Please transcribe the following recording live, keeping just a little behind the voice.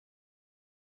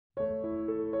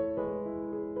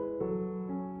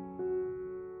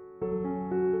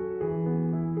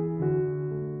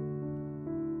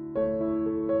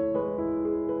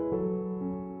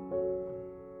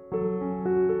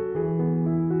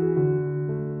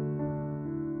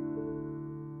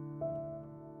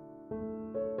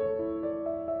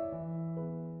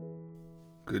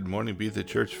Good morning, Be the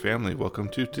Church family. Welcome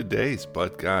to today's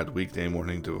But God Weekday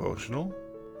Morning Devotional.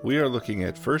 We are looking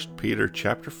at 1 Peter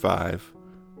chapter 5,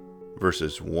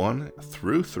 verses 1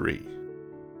 through 3.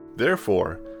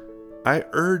 Therefore, I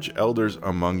urge elders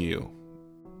among you,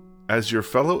 as your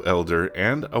fellow elder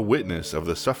and a witness of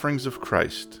the sufferings of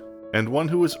Christ, and one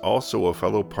who is also a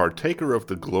fellow partaker of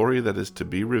the glory that is to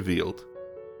be revealed,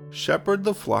 shepherd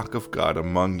the flock of God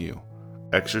among you,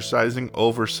 exercising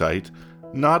oversight,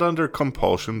 not under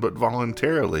compulsion but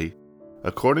voluntarily,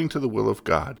 according to the will of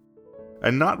God,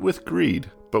 and not with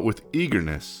greed, but with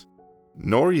eagerness,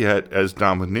 nor yet as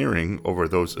domineering over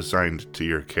those assigned to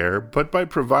your care, but by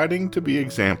providing to be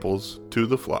examples to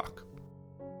the flock.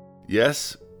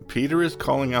 Yes, Peter is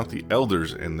calling out the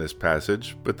elders in this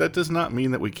passage, but that does not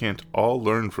mean that we can't all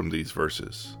learn from these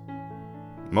verses.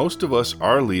 Most of us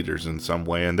are leaders in some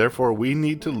way, and therefore we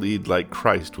need to lead like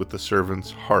Christ with the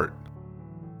servant's heart.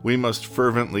 We must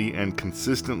fervently and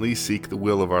consistently seek the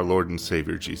will of our Lord and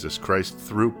Savior Jesus Christ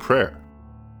through prayer.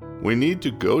 We need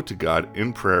to go to God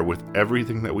in prayer with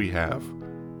everything that we have,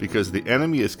 because the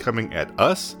enemy is coming at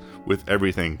us with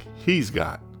everything he's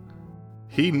got.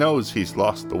 He knows he's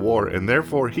lost the war, and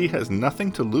therefore he has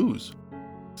nothing to lose.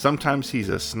 Sometimes he's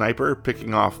a sniper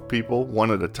picking off people one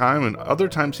at a time, and other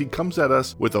times he comes at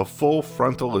us with a full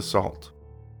frontal assault.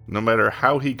 No matter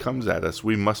how he comes at us,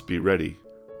 we must be ready.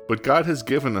 But God has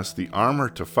given us the armor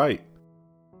to fight.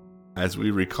 As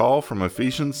we recall from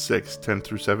Ephesians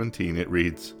 6:10-17, it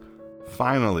reads,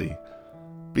 "Finally,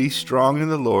 be strong in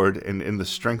the Lord and in the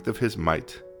strength of his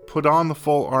might. Put on the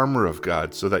full armor of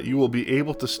God so that you will be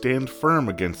able to stand firm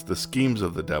against the schemes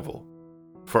of the devil.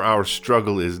 For our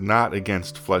struggle is not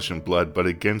against flesh and blood, but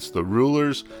against the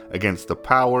rulers, against the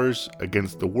powers,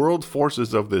 against the world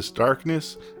forces of this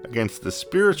darkness, against the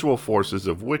spiritual forces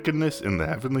of wickedness in the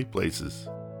heavenly places.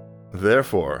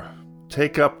 Therefore,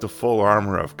 take up the full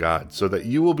armor of God, so that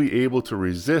you will be able to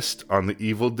resist on the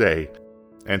evil day,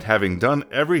 and having done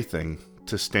everything,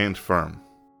 to stand firm.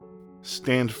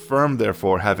 Stand firm,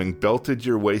 therefore, having belted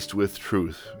your waist with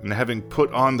truth, and having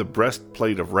put on the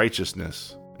breastplate of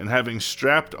righteousness, and having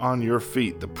strapped on your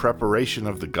feet the preparation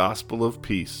of the gospel of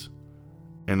peace.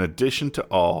 In addition to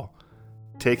all,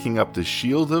 taking up the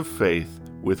shield of faith,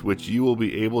 with which you will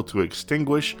be able to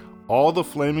extinguish all the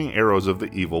flaming arrows of the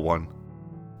evil one,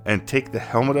 and take the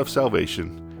helmet of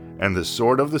salvation and the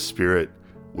sword of the Spirit,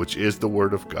 which is the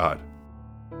word of God."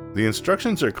 The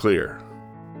instructions are clear.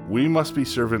 We must be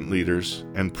servant leaders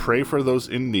and pray for those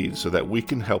in need so that we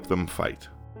can help them fight.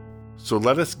 So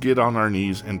let us get on our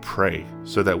knees and pray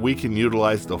so that we can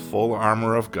utilize the full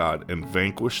armor of God and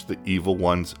vanquish the evil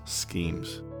one's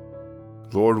schemes.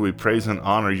 Lord, we praise and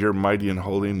honor your mighty and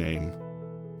holy name.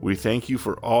 We thank you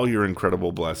for all your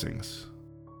incredible blessings.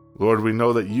 Lord, we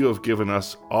know that you have given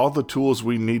us all the tools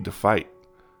we need to fight.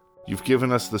 You've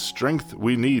given us the strength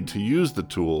we need to use the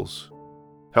tools.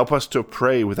 Help us to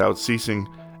pray without ceasing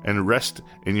and rest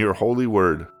in your holy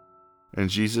word. In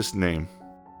Jesus' name,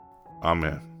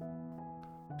 amen.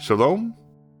 Shalom,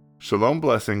 shalom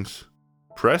blessings,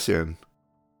 press in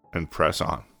and press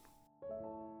on.